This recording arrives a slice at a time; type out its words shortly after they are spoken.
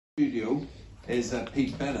Studio is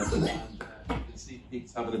Pete Bennett, and you can see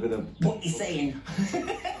Pete's having a bit of. What you saying?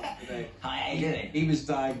 Today. Hi, how you doing? He was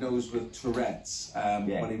diagnosed with Tourette's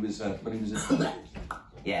when he was a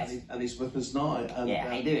Yes. and he's with us now. And, Yeah,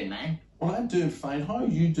 how you doing, man? Well, I'm doing fine. How are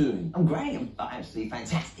you doing? I'm great. I'm absolutely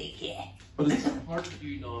fantastic. Yeah. But it's a part of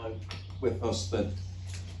you now with us that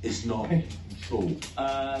is not in control.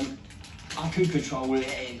 I could control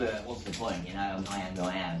it, but what's the point? You know, I am who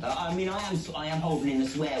I am. But I mean, I am holding in the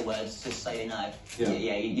swear words, just so you know.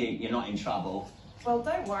 Yeah, you're not in trouble. Well,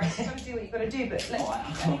 don't worry. You've got to do what you've got to do. But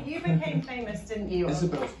I mean, you became famous, didn't you?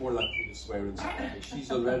 Isabel's more likely to swear in Spanish.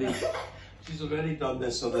 She's already done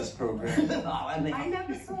this on this program. I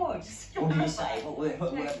never saw it. What did you say? What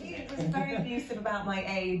He was very abusive about my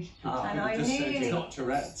age, and I just said nearly it's not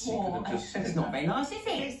Tourette's. It's not very nice, is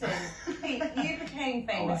it? Listen, Pete, you became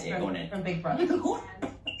famous from Big Brother. To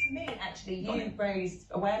me, actually, you raised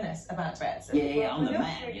awareness about Tourette's. Yeah, I'm the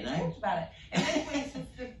man, you know. Talked about it, and then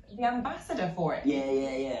you were the ambassador for it.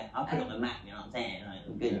 Yeah. I put it on the map, you know what I'm saying?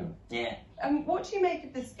 Like, good. Yeah. What do you make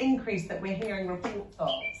of this increase that we're hearing reports of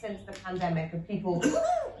since the pandemic of people?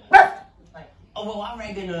 Oh, well, I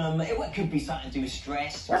reckon it could be something to do with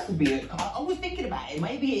stress. It could be. I was thinking about it.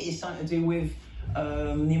 Maybe it is something to do with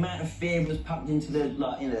the amount of fear was pumped into the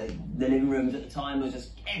living rooms at the time. Was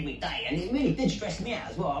just every day, and it really did stress me out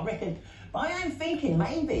as well. I reckon. But I am thinking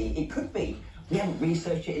maybe it could be. We haven't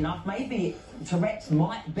researched it enough. Maybe Tourette's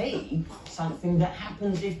might be something that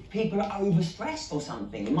happens if people are overstressed or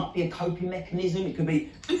something. It might be a coping mechanism. It could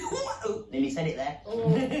be. Oh, nearly said it there.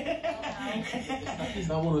 Is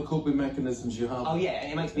that one of the coping mechanisms you have? Oh yeah,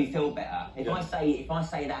 and it makes me feel better. If I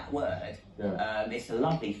say that word, it's a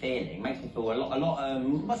lovely feeling. It makes me feel a lot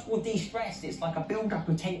much more de-stressed. It's like a build-up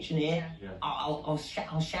of tension here. Yeah. I'll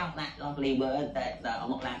shout that lovely word that I'm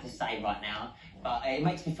not allowed to say right now. But it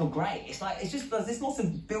makes me feel great. It's just there's lots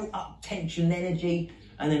of built-up tension, energy,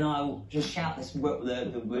 and then I'll just shout the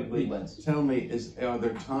words. Tell me, are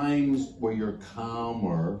there times where you're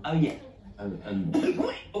calmer? Oh yeah. And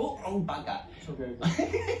oh bugger. It's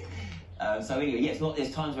okay. So anyway, yeah,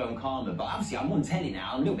 there's times where I'm calmer, but obviously I'm on telly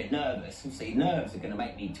now. I'm a little bit nervous. Obviously, nerves are going to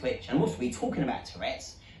make me twitch, and also we're talking about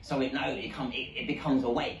Tourette's, so it becomes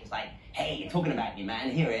awake. It's like, hey, you're talking about me,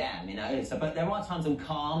 man. Here I am, you know. So, but there are times I'm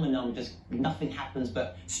calm and I'm just nothing happens,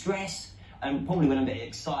 but stress and probably when I'm a bit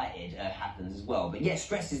excited happens as well. But yeah,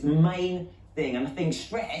 stress is the main thing, and I think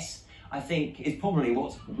stress, is probably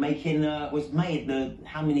what's making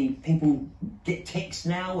how many people get tics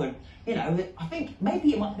now, and you know, I think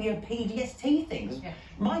maybe it might be a PTSD thing. Yeah.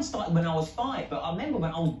 Mine started when I was 5, but I remember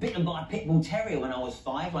when I was bitten by a pit bull terrier when I was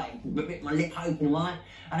 5, like ripped my lip open, and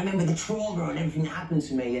I remember the trauma and everything that happened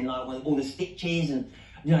to me, and like all the stitches, and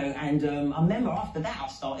you know, and I remember after that I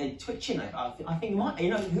started twitching. I think it might, you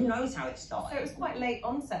know, who knows how it started. So it was quite late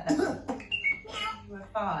onset then. You were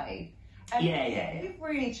 5. Yeah. You've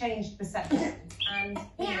really changed perception, and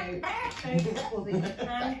you know, shown people that you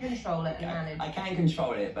can control it and manage. I can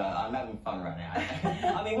control it, but I'm having fun right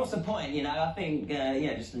now. I mean, what's the point? You know, I think you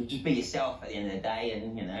know, just be yourself at the end of the day,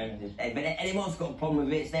 and you know, but anyone's got a problem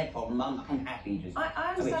with it, it's their problem. I'm happy just.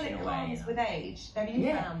 I understand it calms with age. Have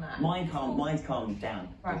you found that? Mine's calmed down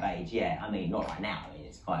with age. Yeah, I mean, not right now. I mean,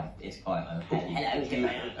 it's quite. Hello.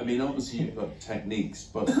 I mean, obviously you've got techniques,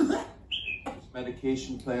 but does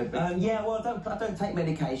medication play a big? Yeah, well, I don't take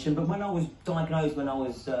medication, but when I was diagnosed when I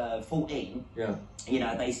was 14, you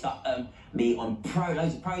know, they stuck me on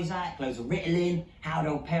loads of Prozac, loads of Ritalin,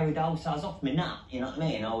 Haldol, Peridol, so I was off my nut, you know what I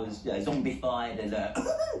mean? I was zombified, and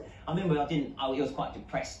I remember I was quite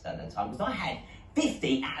depressed at the time, because I had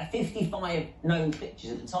 50 out of 55 known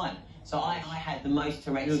pictures at the time, so I had the most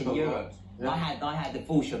Tourette's in Europe. Yeah. I had the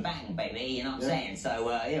full shebang, baby, you know what I'm saying? So,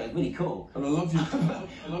 yeah, it was really cool. And I love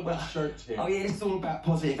your shirt here. Oh, yeah, it's all about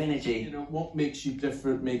positive energy. You know, what makes you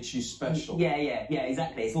different makes you special. Yeah,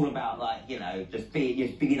 exactly. It's all about, like, you know, just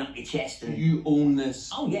bigging up your chest. And you own this.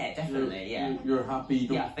 Oh, yeah, definitely, You're happy, you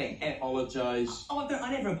don't I think, apologise. Oh,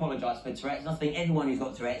 I never apologise for Tourette's. I think everyone who's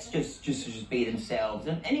got Tourette's just be themselves.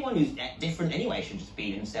 And anyone who's different anyway should just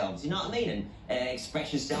be themselves, you know what I mean? And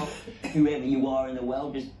express yourself, whoever you are in the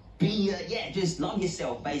world, just just love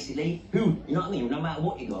yourself, basically. You know what I mean? No matter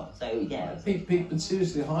what you got. So, yeah. Pete, but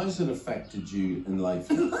seriously, how has it affected you in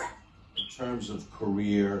life? In terms of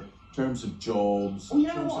career, in terms of jobs, in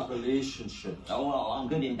terms of relationships? Oh, well, I'm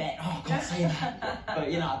good in bed. Oh, I can't say that.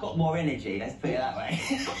 But, you know, I've got more energy, let's put it that way.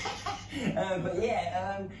 But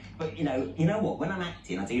yeah, but you know what? When I'm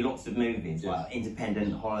acting, I do lots of movies, like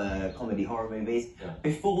independent horror, comedy horror movies. Yeah.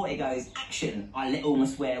 Before it goes action, I let all my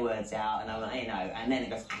swear words out, and I'm like, and then it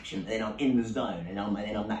goes action, and then I'm in the zone, and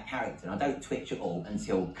then I'm that character, and I don't twitch at all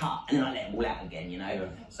until cut, and then I let them all out again, Yeah.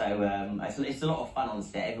 So it's a lot of fun on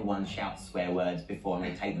set. Everyone shouts swear words before, and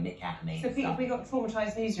they take the mick out of me. So Pete, have we got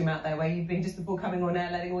traumatised newsroom out there where you've been just before coming on air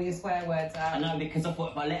letting all your swear words out? I know, because I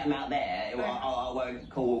thought if I let them out there, I won't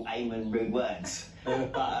call Eamon rude words.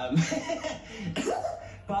 But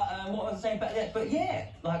what was I saying about that? But yeah,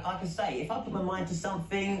 like I can say, if I put my mind to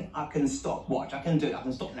something, I can stop. Watch, I can do it. I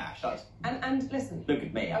can stop now. And listen. Look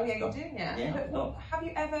at me. Oh yeah, you're doing it. Yeah. But have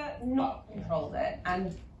you ever not controlled it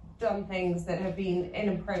and done things that have been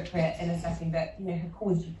inappropriate in a setting that have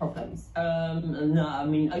caused you problems? No, I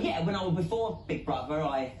mean, yeah, when I was before Big Brother,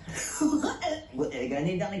 I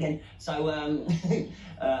done again. So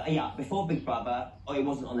yeah, before Big Brother, I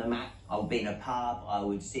wasn't on the map. I would be in a pub, I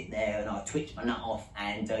would sit there and I'd twitch my nut off,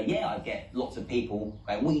 and yeah, I'd get lots of people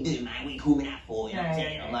going, "What are you doing, man? What are you calling me that for?" You know what I'm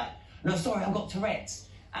saying? I'm like, "No, sorry, I've got Tourette's."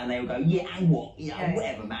 And they would go, "Yeah, and what?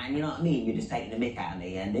 Whatever, man. You know what I mean? You're just taking the mick out of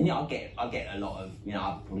me." And then I'll get a lot of,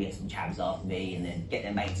 I'll probably get some chavs after me, and then get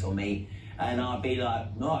their mates on me, and I'd be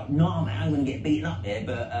like, "No, man, I'm gonna get beaten up there."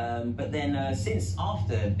 But then since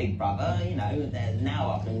after Big Brother,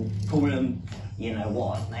 now I can call them,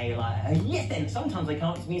 what? And they're like, yes. Then sometimes they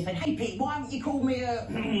come up to me and say, "Hey, Pete, why haven't you called me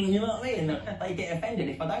you know what I mean?" And they get offended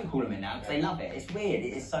if I don't call them it now, because they love it. It's weird.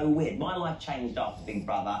 It's so weird. My life changed after Big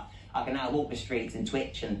Brother. I can now walk the streets and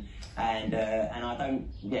twitch, and I don't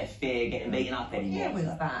fear getting beaten up anymore. What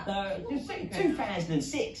year was that?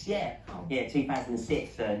 2006, yeah. Oh. Yeah,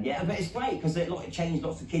 2006, and yeah, but it's great because it changed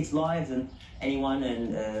lots of kids' lives, and anyone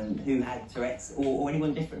who had Tourette's or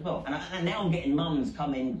anyone different as well. And now I'm getting mums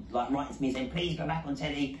coming, writing to me saying, "Please go back on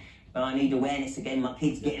telly, but I need awareness again, my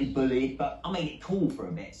kid's getting bullied." But I made it cool for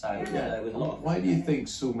a bit, so it was a lot of fun. Why do you think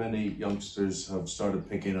so many youngsters have started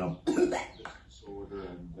picking up disorder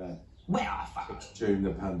and during the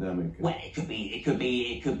pandemic? Well, it could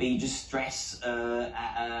be just stress,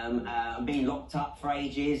 being locked up for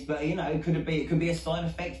ages. But it could be a side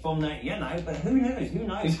effect from that. But who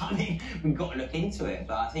knows? I mean, we've got to look into it.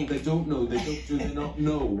 But I think they don't know. Do they not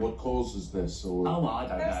know what causes this? Or well, I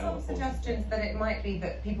don't know. There's some suggestions that it might be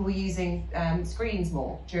that people were using screens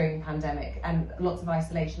more during the pandemic, and lots of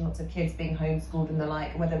isolation, lots of kids being homeschooled and the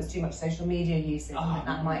like. And whether it was too much social media usage,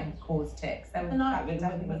 that might have caused tics.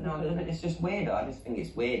 It's just weird. I just think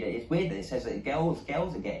it's weird. It's weird that it says that girls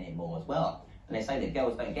are getting it more as well, and they say that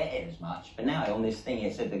girls don't get it as much. But now on this thing,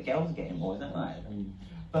 it said that girls are getting more. Is that right?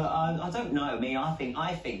 But I don't know. I mean, I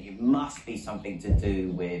think it must be something to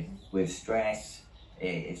do with stress.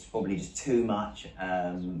 It's probably just too much,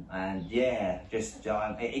 and yeah, just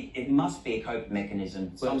it must be a coping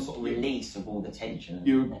mechanism, some sort of release of all the tension.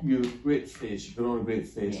 You're a great face. You put on a great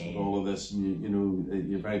face with all of this, and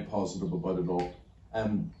you're very positive about it all.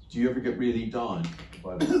 Do you ever get really down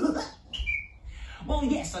about it? Well,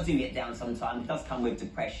 yes, I do get down sometimes. It does come with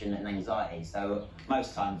depression and anxiety. So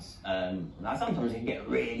most times, sometimes you can get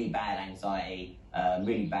really bad anxiety,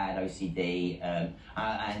 really bad OCD,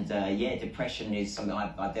 yeah, depression is something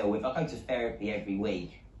I deal with. I go to therapy every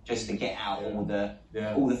week just to get out all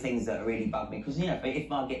the things that really bug me. Because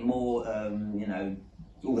if I get more,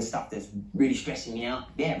 all the stuff that's really stressing me out,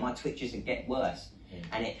 my twitches would get worse.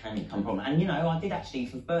 And it can become a problem. And I did actually,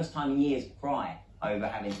 for the first time in years, cry over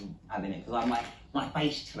having it, because I'm like, my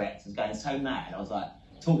face Tourette's is going so mad. I was like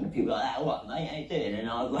talking to people like that, "All right, mate, how you doing?" And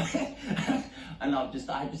I was like, and I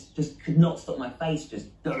just could not stop my face just,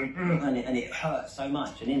 and it hurt so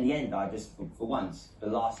much. And in the end, I just, for once, the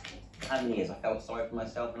last how many years, I felt sorry for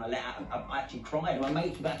myself, and I let out. I actually cried. And my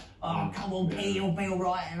mates were going, "Oh, come on, Pete, you'll be all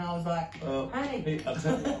right." And I was like, "Hey." I'll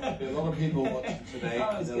tell you, there'll be a lot of people watching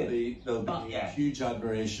today. There'll be huge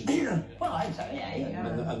admiration. Well, I hope so.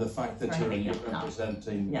 Yeah. And the fact that you're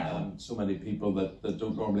representing so many people that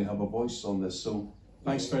don't normally have a voice on this. So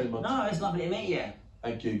thanks very much. No, it's lovely to meet you.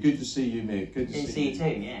 Thank you. Good to see you, mate. Good to see you too.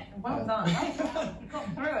 Yeah. Well done. You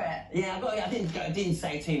got through it. Yeah, I didn't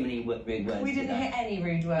say too many rude words. We didn't hit any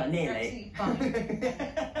rude words. Nearly.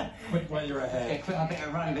 Quick while you're ahead. Yeah, quick. I better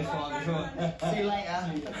run before. See you later.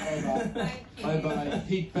 Bye bye.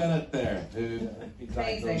 Pete Bennett there, who is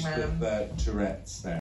diagnosed with Tourette's there.